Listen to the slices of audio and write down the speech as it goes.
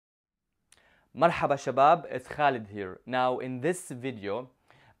Marhaba shabab, it's Khalid here. Now in this video,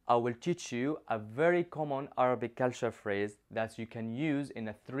 I will teach you a very common Arabic culture phrase that you can use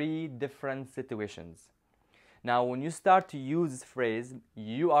in 3 different situations. Now when you start to use this phrase,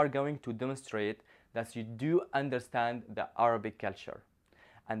 you are going to demonstrate that you do understand the Arabic culture.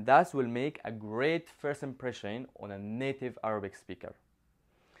 And that will make a great first impression on a native Arabic speaker.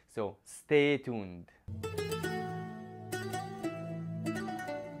 So stay tuned.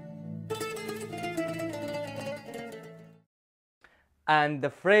 And the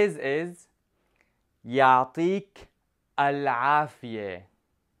phrase is يعطيك العافية.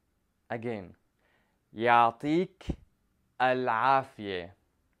 Again, يعطيك العافية.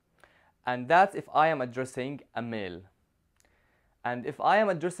 And that's if I am addressing a male. And if I am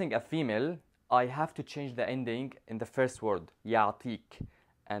addressing a female, I have to change the ending in the first word, يعطيك,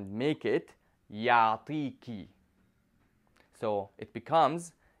 and make it يعطيكي. So it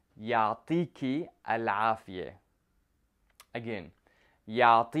becomes يعطيكي العافية. Again,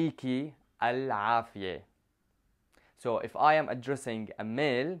 يعطيكي العافية. So if I am addressing a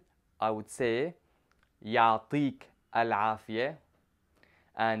male, I would say يعطيك العافية.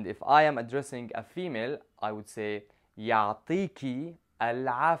 And if I am addressing a female, I would say يعطيكي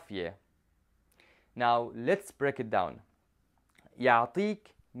العافية. Now let's break it down.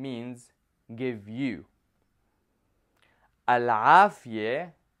 يعطيك means give you.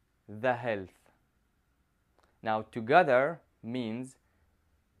 العافية, the health. Now together means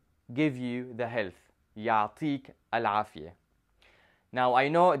give you the health. يعطيك العافية. Now I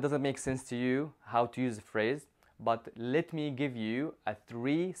know it doesn't make sense to you how to use the phrase, but let me give you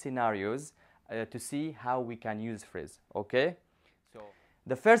 3 scenarios to see how we can use the phrase, okay? So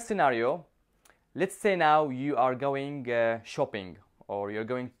the first scenario, let's say now you are going shopping or you're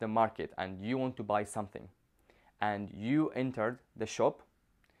going to the market and you want to buy something and you entered the shop.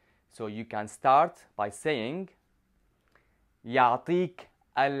 So you can start by saying يعطيك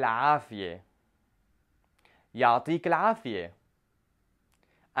العافية. يعطيك العافية.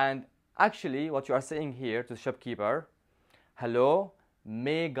 And actually what you are saying here to the shopkeeper, hello,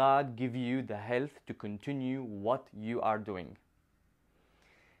 may God give you the health to continue what you are doing.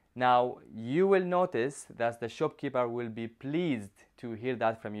 Now you will notice that the shopkeeper will be pleased to hear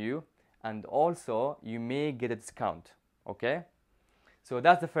that from you, and also you may get a discount, okay? So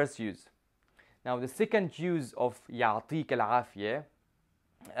that's the first use. Now the second use of يعطيك العافية,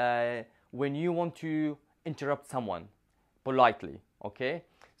 when you want to interrupt someone politely, okay?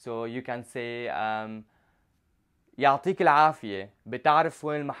 So you can say يعطيك العافية, بتعرف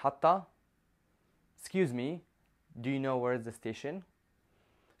وين المحطة? Excuse me, do you know where is the station?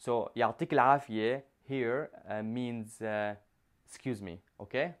 So يعطيك العافية here means excuse me,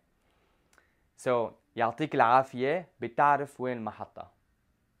 okay? So يعطيك العافية, بتعرف وين المحطة?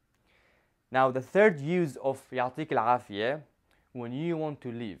 Now the third use of يعطيك العافية, when you want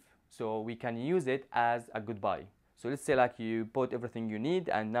to leave. So we can use it as a goodbye. So let's say like you bought everything you need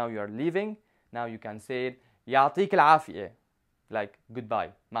and now you are leaving. Now you can say it يعطيك العافية, like goodbye,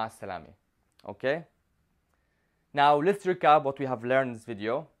 مع السلامة, okay? Now let's recap what we have learned in this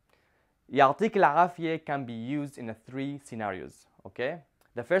video. يعطيك العافية can be used in 3 scenarios, okay?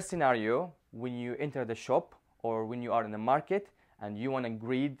 The first scenario, when you enter the shop or when you are in the market and you want to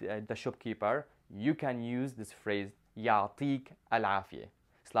greet the shopkeeper, you can use this phrase يعطيك العافية.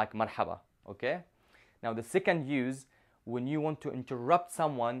 It's like مرحبا, okay? Now the second use, when you want to interrupt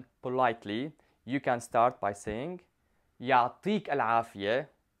someone politely, you can start by saying يعطيك العافية,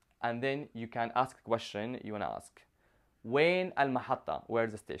 and then you can ask the question you want to ask. وين المحطة?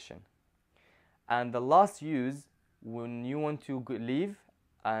 Where's the station? And the last use, when you want to leave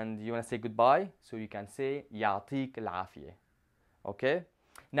and you want to say goodbye, so you can say يعطيك العافية, okay?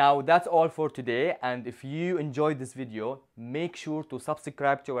 Now that's all for today, and if you enjoyed this video, make sure to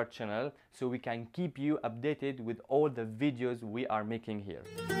subscribe to our channel so we can keep you updated with all the videos we are making here.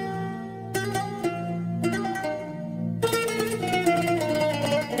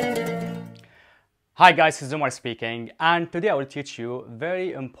 Hi guys, this is Omar speaking, and today I will teach you a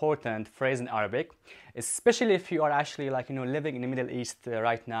very important phrase in Arabic, especially if you are actually living in the Middle East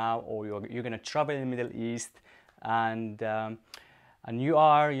right now, or you're gonna travel in the Middle East, and you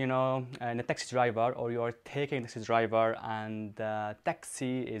are in a taxi driver, or you are taking a taxi driver and the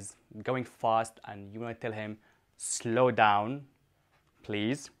taxi is going fast and you want to tell him slow down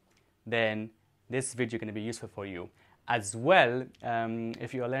please, then this video is going to be useful for you. As well,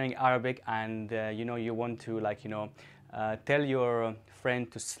 if you are learning Arabic and you want to tell your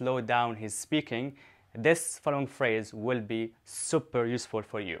friend to slow down his speaking, this following phrase will be super useful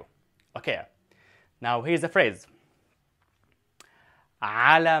for you. Okay, now here's the phrase.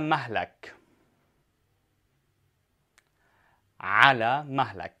 على مهلك. على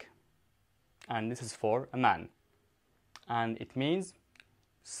مهلك. And this is for a man. And it means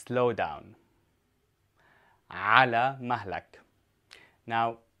slow down. على مهلك.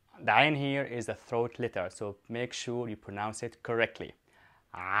 Now, the ain here is a throat letter, so make sure you pronounce it correctly.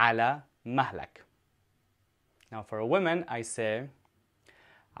 على مهلك. Now, for a woman, I say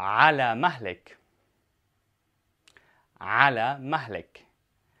على مهلك. على مهلك.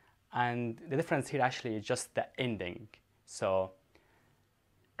 And the difference here actually is just the ending. So,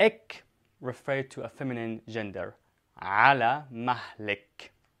 ik refers to a feminine gender. على مهلك.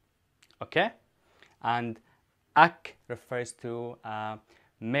 Okay? And ak refers to a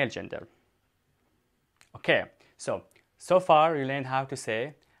male gender. Okay, so far you learned how to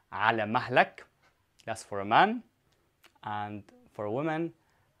say على مهلك, that's for a man, and for a woman,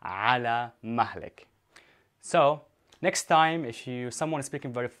 على مهلك. So next time, if someone is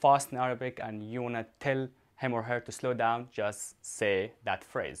speaking very fast in Arabic and you want to tell him or her to slow down, just say that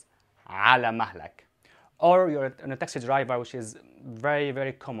phrase, على مهلك. Or you're a taxi driver, which is very,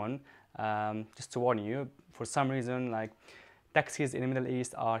 very common. Just to warn you, for some reason, like taxis in the Middle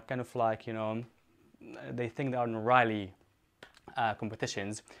East are kind of like, they think they are in rally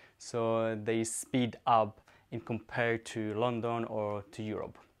competitions, so they speed up in compared to London or to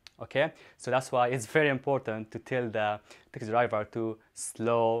Europe. Okay, so that's why it's very important to tell the taxi driver to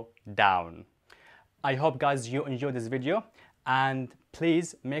slow down. I hope, guys, you enjoyed this video, and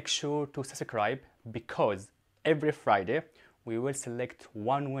please make sure to subscribe, because every Friday we will select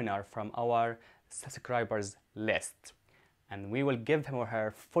one winner from our subscribers list, and we will give him or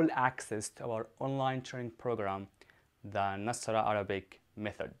her full access to our online training program, the Nassra Arabic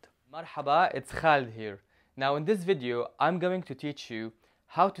method. Marhaba, it's Khalid here. Now in this video, I'm going to teach you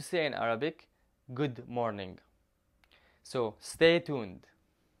how to say in Arabic, good morning. So stay tuned.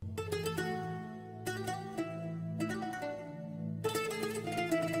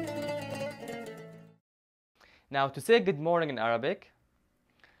 Now to say good morning in Arabic,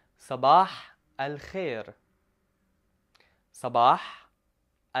 صباح الخير. صباح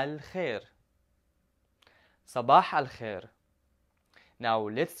الخير. صباح الخير. Now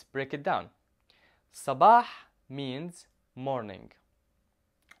let's break it down. صباح means morning.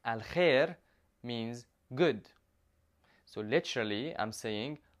 Al-khair means good. So literally I'm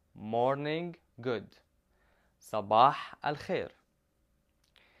saying morning good. صباح الخير.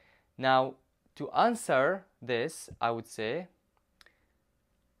 Now to answer this, I would say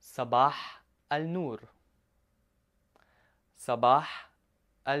صباح النور. صباح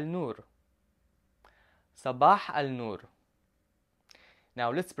النور. صباح النور.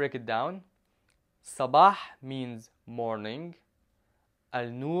 Now let's break it down. صباح means morning.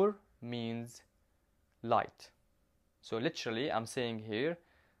 Al-Nur means light. So literally I'm saying here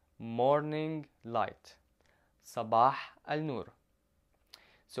morning light. Sabah al-Nur.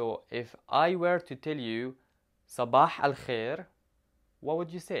 So if I were to tell you Sabah al-Khair, what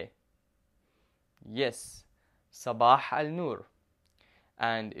would you say? Yes, Sabah al-Nur.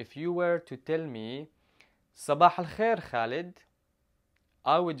 And if you were to tell me Sabah al-Khair Khalid,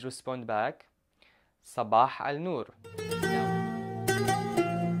 I would respond back Sabah al-Nur.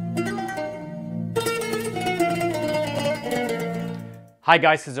 Hi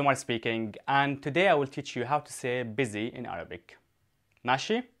guys, this is Omar speaking, and today I will teach you how to say busy in Arabic.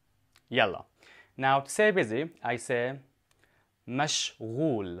 ماشي؟ يلا. Now to say busy, I say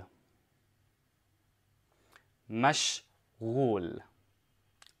مشغول. مشغول.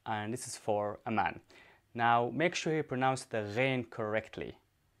 And this is for a man. Now make sure you pronounce the ghain correctly.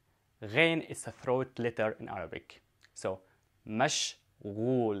 Ghain is a throat letter in Arabic. So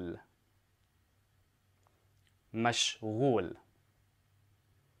مشغول. مشغول.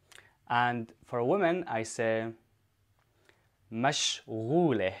 And for a woman, I say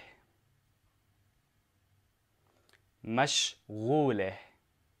مشغولة. مشغولة.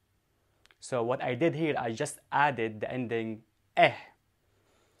 So what I did here, I just added the ending eh.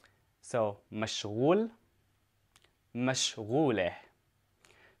 So مشغول, مشغولة.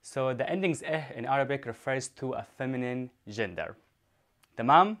 So the endings eh in Arabic refers to a feminine gender.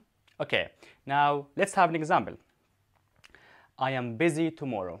 تمام? Okay, now let's have an example. I am busy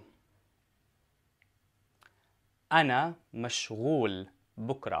tomorrow. أنا مشغول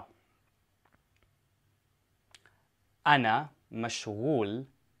بكرة. أنا مشغول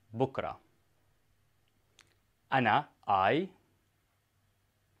بكرة. أنا I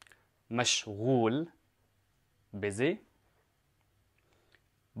مشغول busy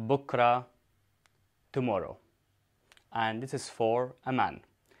بكرة tomorrow. And this is for a man.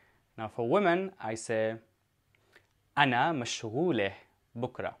 Now for women I say أنا مشغولة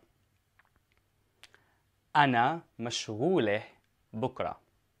بكرة. أنا مشغولة بكرة.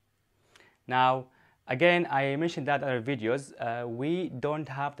 Now, again, I mentioned that in other videos, we don't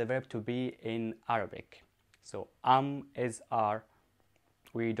have the verb to be in Arabic. So, is, are,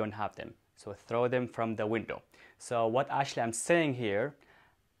 we don't have them. So, throw them from the window. So, what actually I'm saying here,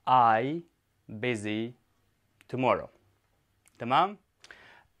 I busy tomorrow. تمام?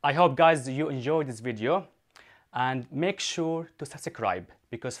 I hope guys you enjoyed this video, and make sure to subscribe,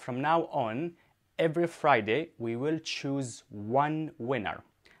 because from now on, every Friday we will choose one winner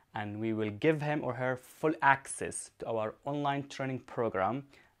and we will give him or her full access to our online training program,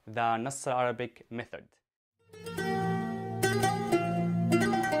 the Nassra Arabic method.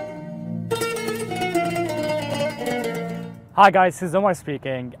 Hi guys, this is Omar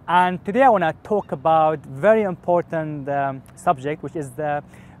speaking, and today I want to talk about very important subject, which is the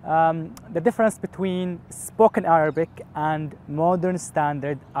difference between spoken Arabic and modern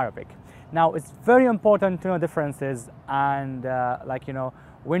standard Arabic. Now, it's very important to know differences and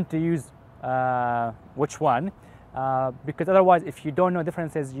when to use which one, because otherwise, if you don't know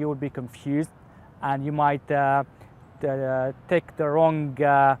differences, you will be confused and you might take the wrong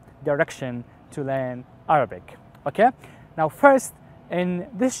direction to learn Arabic. Okay. Now, first, in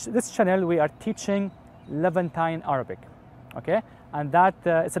this channel, we are teaching Levantine Arabic, okay? And that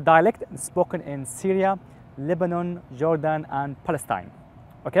it's a dialect spoken in Syria, Lebanon, Jordan, and Palestine,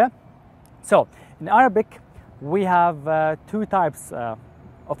 okay? So, in Arabic, we have two types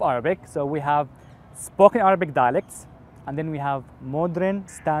of Arabic. So, we have spoken Arabic dialects, and then we have modern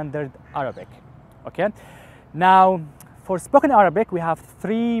standard Arabic, okay? Now, for spoken Arabic, we have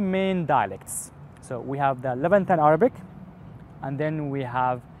three main dialects. So, we have the Levantine Arabic, and then we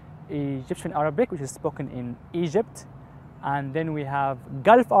have Egyptian Arabic, which is spoken in Egypt, and then we have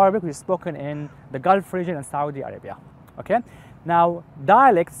Gulf Arabic, which is spoken in the Gulf region and Saudi Arabia. Okay. Now,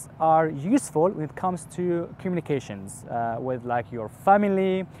 dialects are useful when it comes to communications with like your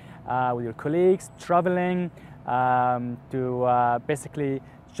family, with your colleagues, traveling, to basically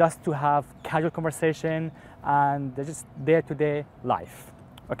just to have casual conversation and just day-to-day life.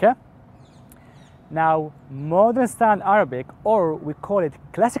 Okay. Now, modern standard Arabic, or we call it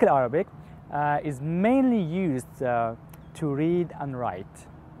classical Arabic, is mainly used to read and write,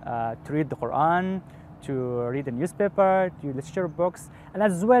 to read the Quran, to read a newspaper, to read literature books, and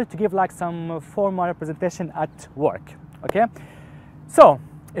as well to give like some formal representation at work. Okay, so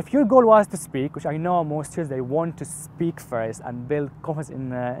if your goal was to speak, which I know most students they want to speak first and build confidence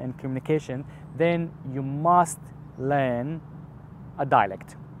in communication, then you must learn a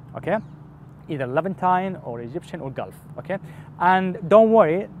dialect. Okay. Either Levantine or Egyptian or Gulf, okay? And don't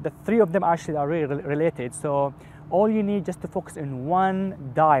worry, the three of them actually are really related, so all you need just to focus on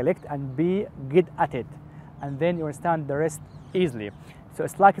one dialect and be good at it, and then you understand the rest easily. So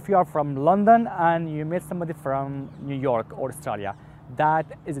it's like if you are from London and you meet somebody from New York or Australia. That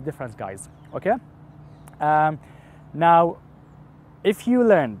is the difference, guys, okay? Now, if you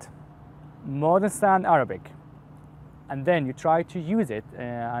learned modern standard Arabic, and then you try to use it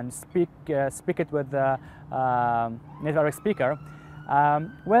and speak it with the native Arabic speaker,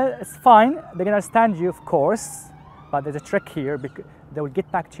 well, it's fine. They're gonna understand you, of course, but there's a trick here, because they will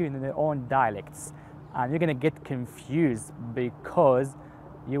get back to you in their own dialects, and you're gonna get confused because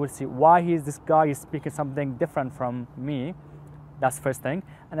you will see why this guy is speaking something different from me. That's the first thing,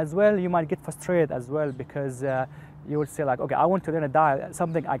 and as well, you might get frustrated as well because you will say like, okay, I want to learn a dialect,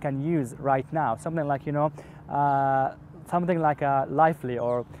 something I can use right now, something like something like lively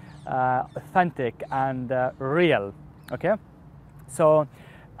or authentic and real. Okay, so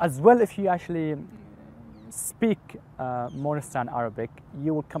as well, if you actually speak modern standard Arabic,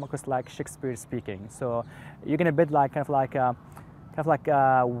 you will come across like Shakespeare speaking. So you're gonna build like kind of like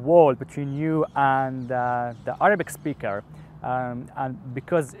a wall between you and the Arabic speaker, and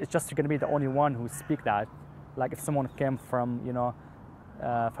because it's just you're gonna be the only one who speak that. Like if someone came from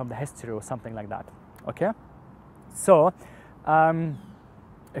from the history or something like that. Okay, so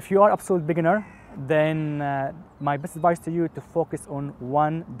if you are absolute beginner, then my best advice to you to focus on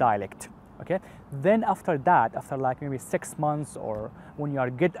one dialect. Okay, then after that, after like maybe 6 months or when you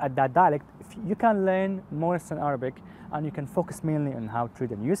are good at that dialect, you can learn more than Arabic, and you can focus mainly on how to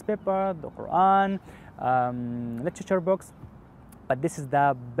read a newspaper, the Quran, literature books. But this is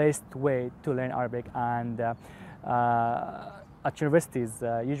the best way to learn Arabic, and at universities,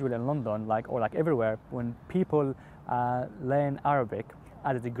 usually in London, or everywhere, when people learn Arabic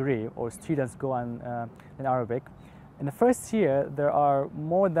as a degree, or students go and learn Arabic, in the first year there are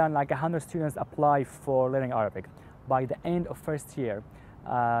more than like 100 students apply for learning Arabic. By the end of first year,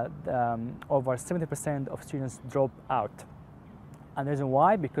 over 70% of students drop out. And the reason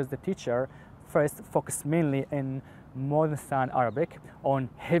why? Because the teacher first focused mainly in modern standard Arabic on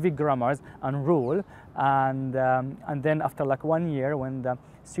heavy grammars and rule, and then after like 1 year, when the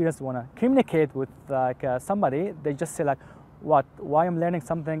students want to communicate with somebody, they just say like, why I'm learning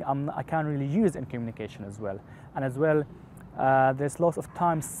something I can't really use in communication as well. And as well, there's lots of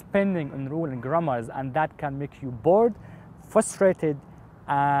time spending on rule and grammars, and that can make you bored, frustrated,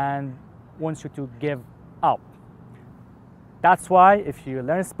 and wants you to give up. That's why if you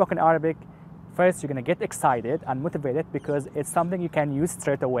learn spoken Arabic, first you're going to get excited and motivated because it's something you can use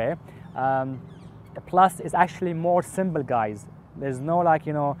straight away. Plus, it's actually more simple, guys. There's no like,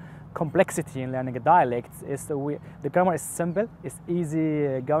 complexity in learning a dialect. The grammar is simple, it's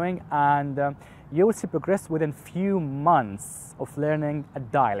easy going, and you will see progress within few months of learning a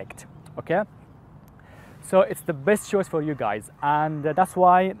dialect, okay? So it's the best choice for you guys, and that's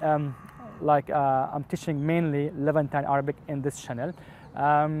why I'm teaching mainly Levantine Arabic in this channel.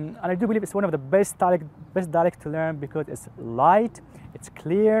 And I do believe it's one of the best dialect to learn because it's light, it's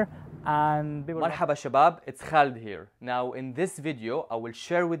clear, and Marhaba shabab, it's Khalid here. Now in this video I will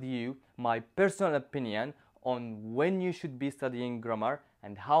share with you my personal opinion on when you should be studying grammar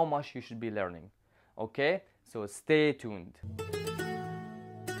and how much you should be learning. Okay, so stay tuned.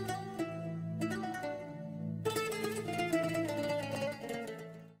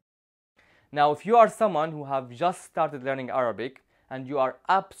 Now if you are someone who have just started learning Arabic and you are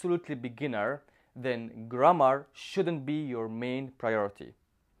absolutely beginner, then grammar shouldn't be your main priority.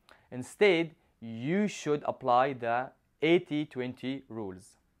 Instead, you should apply the 80-20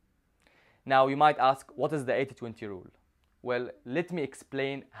 rules. Now you might ask, what is the 80-20 rule? Well, let me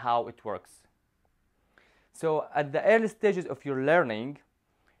explain how it works. So at the early stages of your learning,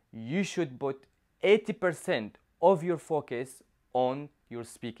 you should put 80% of your focus on your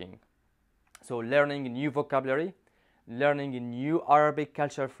speaking. So learning new vocabulary, learning new Arabic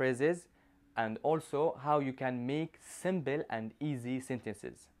cultural phrases, and also how you can make simple and easy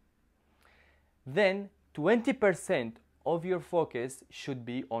sentences. Then 20% of your focus should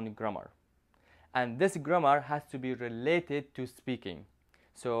be on grammar. And this grammar has to be related to speaking.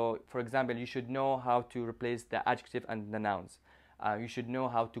 So for example, you should know how to replace the adjective and the nouns. You should know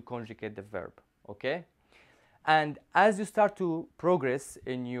how to conjugate the verb, okay? And as you start to progress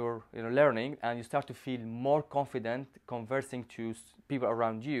in your learning and you start to feel more confident conversing to people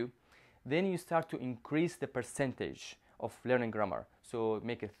around you, then you start to increase the percentage of learning grammar. So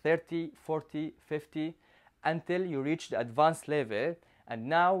make it 30, 40, 50 until you reach the advanced level, and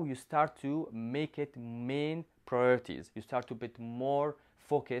now you start to make it main priorities. You start to put more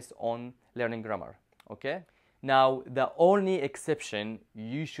focus on learning grammar, okay? Now, the only exception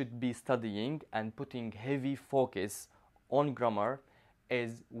you should be studying and putting heavy focus on grammar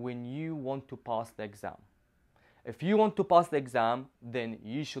is when you want to pass the exam. If you want to pass the exam, then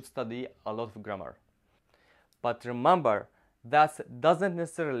you should study a lot of grammar. But remember, that doesn't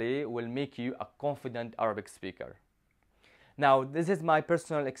necessarily will make you a confident Arabic speaker. Now, this is my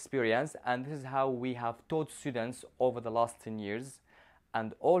personal experience, and this is how we have taught students over the last 10 years.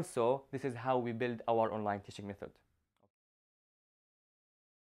 And also, this is how we build our online teaching method.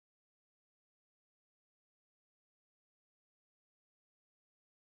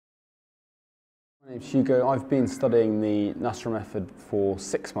 My name's Hugo. I've been studying the Nassra method for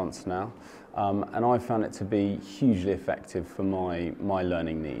 6 months now, and I've found it to be hugely effective for my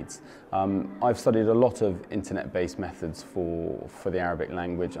learning needs. I've studied a lot of internet-based methods for the Arabic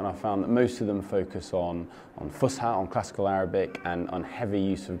language, and I found that most of them focus on Fusha, on classical Arabic, and on heavy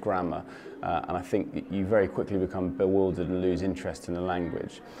use of grammar. And I think you very quickly become bewildered and lose interest in the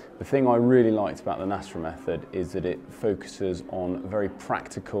language. The thing I really liked about the Nassra method is that it focuses on very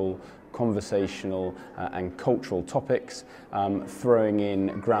practical, conversational and cultural topics, throwing in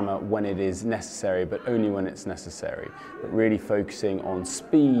grammar when it is necessary, but only when it's necessary. But really focusing on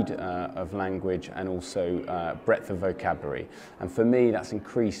speed of language and also breadth of vocabulary. And for me, that's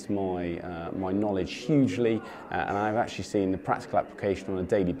increased my knowledge hugely, and I've actually seen the practical application on a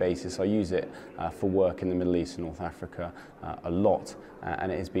daily basis. I use it for work in the Middle East and North Africa a lot,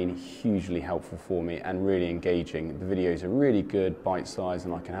 and it has been hugely helpful for me and really engaging. The videos are really good, bite-sized,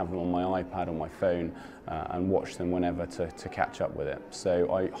 and I can have them on my iPad or my phone and watch them whenever to catch up with it.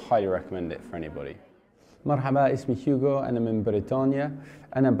 So I highly recommend it for anybody. مرحبا، اسمي هيوغو، أنا من بريطانيا.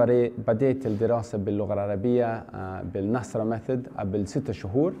 أنا بديت الدراسة باللغة العربية بالنصرة ميثود قبل 6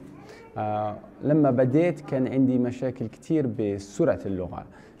 شهور. لما بديت كان عندي مشاكل كتير بسرعة اللغة،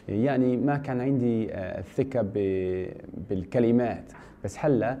 يعني ما كان عندي الثقة بالكلمات، بس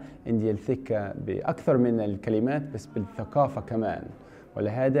هلا عندي الثقة بأكثر من الكلمات بس بالثقافة كمان.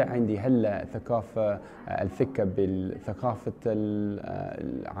 ولهذا عندي هلا ثقافة الثقة بالثقافة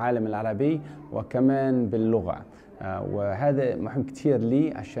العالم العربي وكمان باللغة. وهذا مهم كتير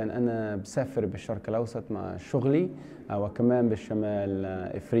لي عشان أنا بسافر بالشرق الأوسط مع شغلي وكمان بالشمال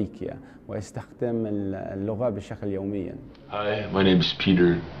إفريقيا واستخدم اللغة بشكل يوميا. Hi, my name is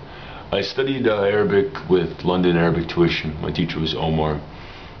Peter. I studied Arabic with London Arabic tuition. My teacher was Omar.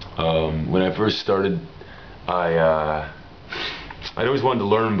 When I first started, I always wanted to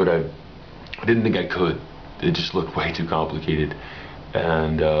learn, but I didn't think I could. It just looked way too complicated.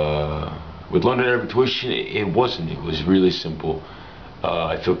 And with London Arabic tuition, it wasn't. It was really simple.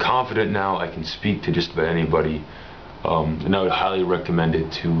 I feel confident now. I can speak to just about anybody. And I would highly recommend it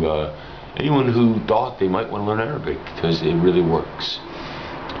to anyone who thought they might want to learn Arabic, because it really works.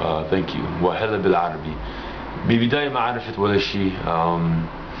 Thank you. وهلا بالعربي. ببداية ما عرفت ولا شيء.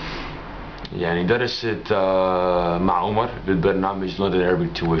 يعني درست مع عمر بالبرنامج London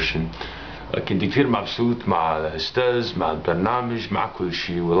Arabic Tuition. كنت كثير مبسوط مع الأستاذ، مع البرنامج، مع كل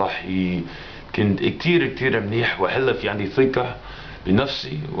شيء. والله كنت كثير منيح، وهلا في عندي ثقة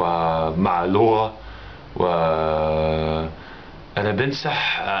بنفسي ومع اللغة. وأنا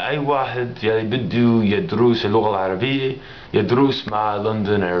بنصح أي واحد يعني بده يدرس اللغة العربية يدرس مع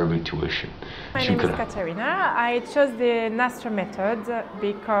London Arabic Tuition. My name is Katerina. I chose the Nassra method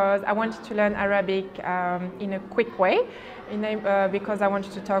because I wanted to learn Arabic in a quick way, because I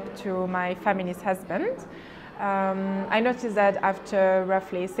wanted to talk to my family's husband. I noticed that after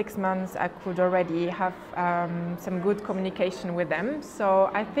roughly 6 months I could already have some good communication with them. So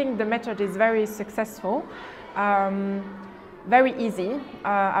I think the method is very successful, very easy.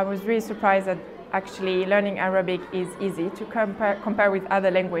 I was really surprised that actually learning Arabic is easy to compare with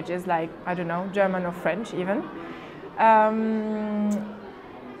other languages like, I don't know, German or French even.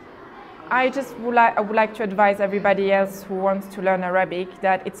 I would like to advise everybody else who wants to learn Arabic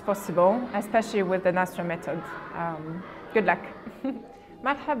that it's possible, especially with the Nassra method. Good luck.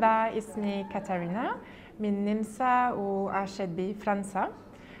 مرحبا، اسمي كاتارينا من النمسا وعشت بفرنسا.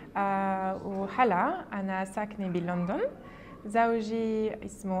 وهلا أنا ساكنة بلندن. زوجي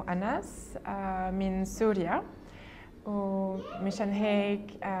اسمه أنس من سوريا، ومشان هيك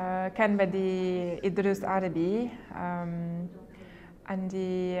كان بدي أدرس عربي.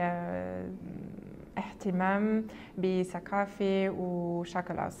 عندي اهتمام بثقافة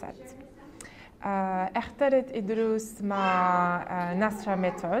وشرق الأوسط. اخترت أدرس مع ناسرا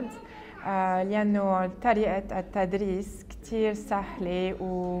ميثود لأنه طريقة التدريس كتير سهلة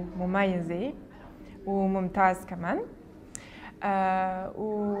ومميزة وممتاز كمان.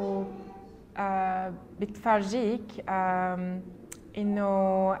 بتفرجيك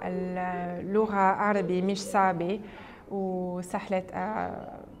إنه اللغة العربية مش صعبة وسهلة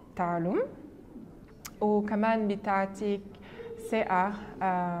تعلم، وكمان بتعطيك ثقة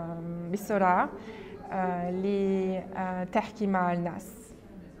بسرعة لتحكي مع الناس.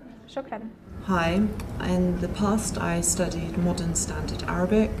 شكراً. Hi, in the past I studied modern standard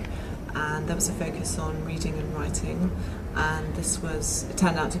Arabic, and there was a focus on reading and writing, and it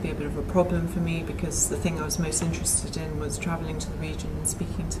turned out to be a bit of a problem for me because the thing I was most interested in was travelling to the region and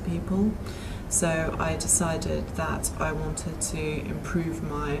speaking to people. So I decided that I wanted to improve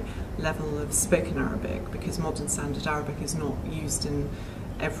my level of spoken Arabic, because modern standard Arabic is not used in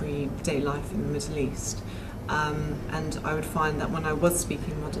everyday life in the Middle East. And I would find that when I was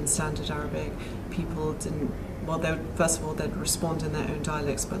speaking modern standard Arabic, people didn't, well, first of all, they'd respond in their own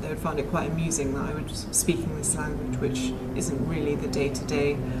dialects, but they would find it quite amusing that I was speaking this language, which isn't really the day-to-day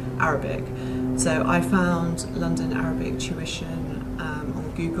Arabic. So I found London Arabic tuition on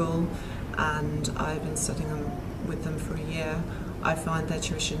Google, and I've been studying with them for a year. I find their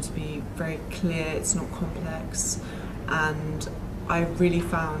tuition to be very clear, it's not complex, and I really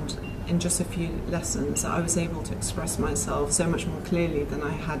found in just a few lessons that I was able to express myself so much more clearly than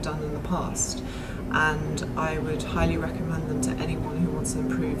I had done in the past. And I would highly recommend them to anyone who wants to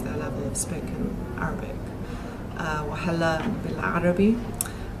improve their level of spoken Arabic. وهلا بالعربي.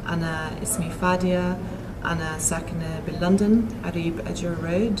 أنا اسمي فادية. أنا ساكنة بلندن قريب أجر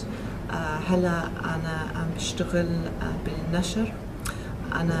رود. هلا أنا عم بشتغل بالنشر.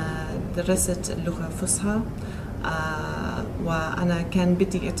 أنا درست اللغة الفصحى. وأنا كان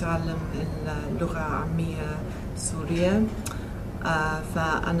بدي أتعلم اللغة العامية السورية.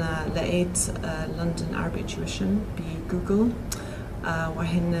 فأنا لقيت London Arabic Tuition بجوجل،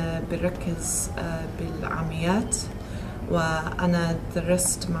 وهن بركز بالعاميات، وأنا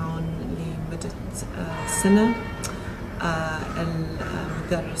درست معهم لمدة سنة.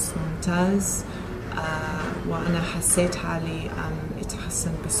 المدرس ممتاز، وأنا حسيت حالي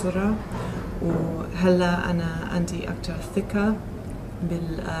أتحسن بسرعة، وهلا أنا عندي أكثر ثقة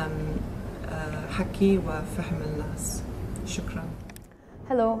بالحكي وفهم الناس. شكرا.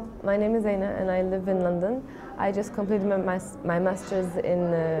 Hello, my name is Zaina and I live in London. I just completed my master's in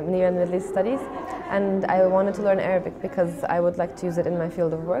Near and Middle East Studies, and I wanted to learn Arabic because I would like to use it in my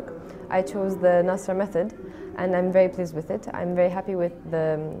field of work. I chose the Nassra method and I'm very pleased with it. I'm very happy with the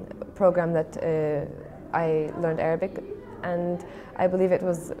program that I learned Arabic, and I believe it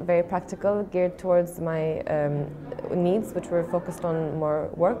was very practical, geared towards my needs, which were focused on more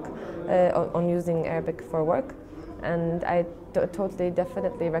work, on using Arabic for work. And I totally,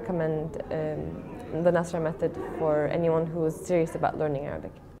 definitely recommend the Nassra method for anyone who is serious about learning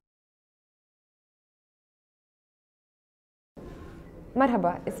Arabic.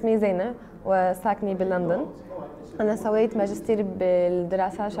 مرحبا، اسمي زينة وساكنة بلندن. أنا سويت ماجستير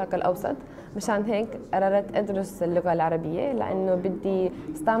بالدراسة الشرق الأوسط، مشان هيك قررت أدرس اللغة العربية لأنه بدي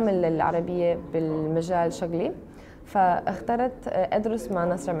استعمل العربية بالمجال شغلي، فاخترت أدرس مع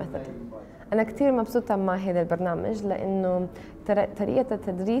نصرة ميثود. أنا كتير مبسوطة مع هذا البرنامج لأنه طريقة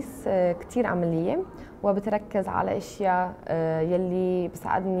التدريس كتير عملية وبتركز على أشياء يلي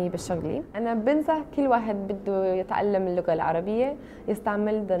بساعدني بالشغلي. أنا بنصح كل واحد بده يتعلم اللغة العربية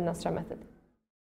يستعمل the Nassra method.